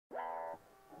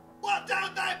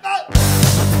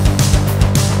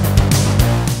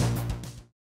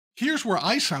Here's where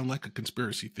I sound like a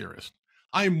conspiracy theorist.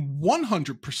 I'm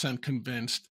 100%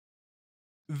 convinced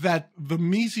that the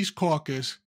Mises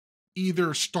Caucus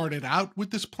either started out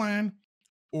with this plan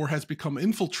or has become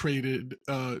infiltrated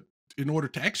in order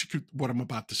to execute what I'm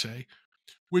about to say,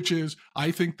 which is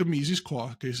I think the Mises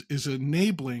Caucus is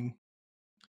enabling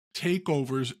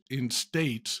takeovers in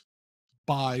states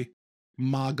by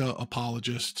MAGA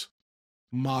apologists,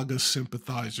 MAGA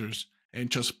sympathizers, and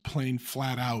just plain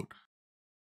flat out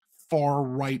far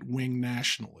right-wing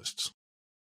nationalists.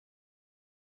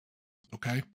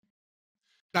 Okay?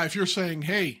 Now, if you're saying,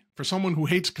 hey, for someone who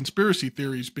hates conspiracy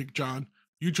theories, Big John,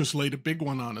 you just laid a big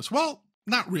one on us. Well,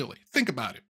 not really. Think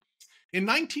about it. In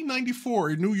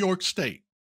 1994 in New York State,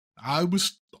 I'm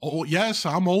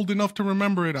old enough to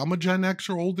remember it. I'm a Gen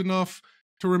Xer, old enough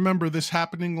to remember this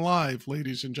happening live,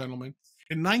 ladies and gentlemen.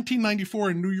 In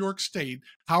 1994 in New York State,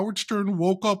 Howard Stern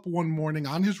woke up one morning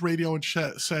on his radio and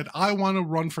said, I want to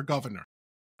run for governor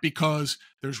because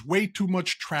there's way too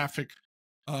much traffic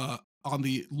on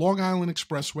the Long Island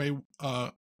Expressway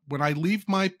when I leave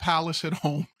my palace at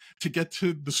home to get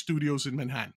to the studios in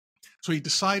Manhattan. So he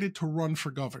decided to run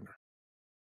for governor.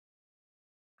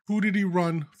 Who did he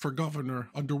run for governor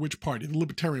under which party? The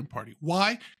Libertarian Party.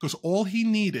 Why? Because all he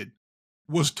needed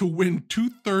was to win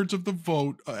 2/3 of the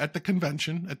vote at the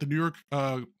convention, at the New York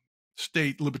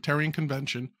State Libertarian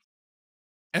Convention.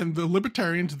 And the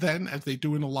Libertarians then, as they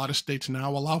do in a lot of states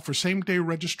now, allow for same-day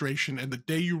registration. And the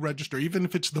day you register, even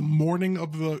if it's the morning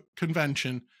of the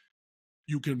convention,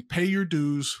 you can pay your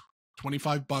dues,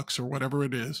 $25 or whatever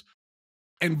it is,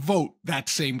 and vote that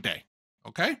same day.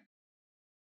 Okay?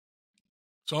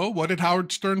 So what did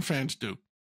Howard Stern fans do?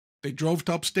 They drove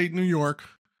to upstate New York,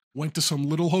 went to some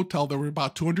little hotel. There were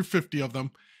about 250 of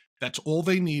them. That's all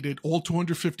they needed. All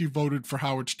 250 voted for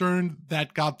Howard Stern.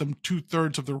 That got them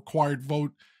 2/3 of the required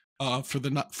vote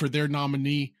for their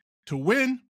nominee to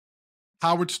win.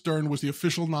 Howard Stern was the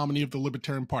official nominee of the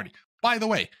Libertarian Party. By the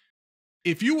way,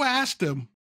 if you asked him,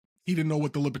 he didn't know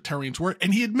what the Libertarians were,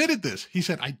 and he admitted this. He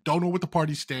said, I don't know what the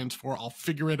party stands for. I'll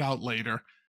figure it out later.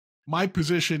 My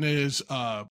position is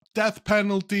death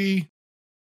penalty,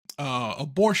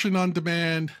 abortion on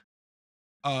demand,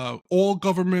 all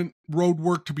government road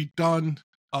work to be done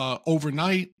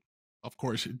overnight. Of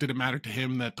course, it didn't matter to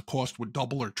him that the cost would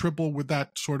double or triple with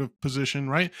that sort of position,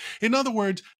 right? In other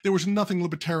words, there was nothing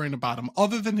libertarian about him.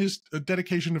 Other than his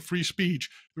dedication to free speech,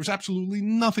 there was absolutely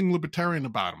nothing libertarian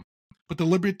about him. But the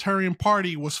Libertarian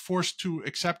Party was forced to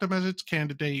accept him as its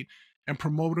candidate and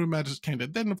promote him as its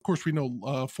candidate. Then, of course, we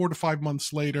know 4 to 5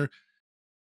 months later,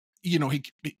 he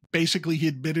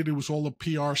admitted it was all a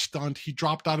PR stunt. He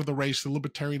dropped out of the race. The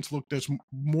Libertarians looked as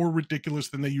more ridiculous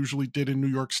than they usually did in New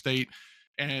York State.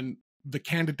 And the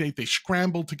candidate, they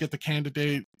scrambled to get the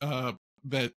candidate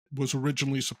that was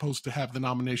originally supposed to have the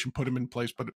nomination, put him in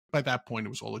place. But by that point, it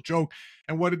was all a joke.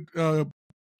 And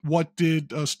what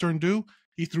did Stern do?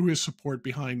 He threw his support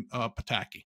behind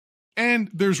Pataki.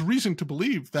 And there's reason to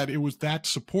believe that it was that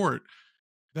support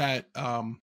that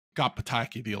got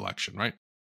Pataki the election, right?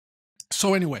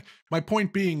 So anyway, my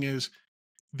point being is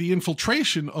the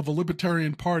infiltration of a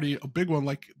Libertarian Party, a big one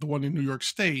like the one in New York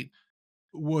State,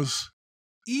 was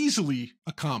easily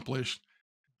accomplished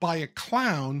by a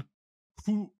clown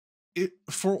who,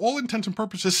 for all intents and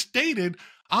purposes, stated,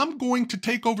 I'm going to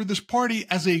take over this party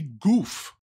as a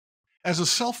goof, as a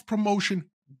self-promotion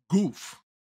goof.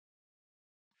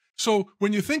 So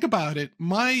when you think about it,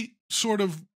 my sort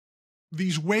of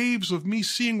these waves of me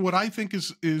seeing what I think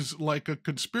is like a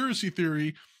conspiracy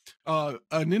theory,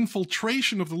 an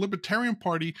infiltration of the Libertarian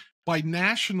Party by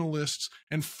nationalists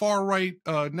and far-right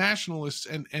nationalists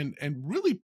and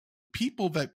really people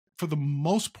that, for the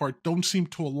most part, don't seem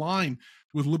to align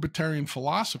with libertarian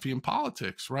philosophy and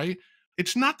politics, right?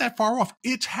 It's not that far off.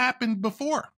 It's happened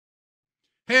before.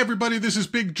 Hey everybody, this is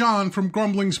Big John from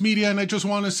Grumblings Media, and I just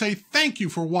want to say thank you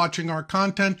for watching our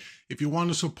content. If you want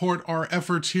to support our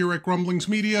efforts here at Grumblings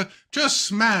Media, just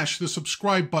smash the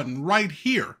subscribe button right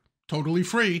here, totally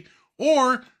free,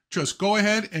 or just go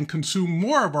ahead and consume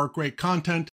more of our great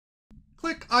content.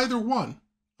 Click either one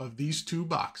of these 2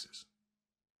 boxes.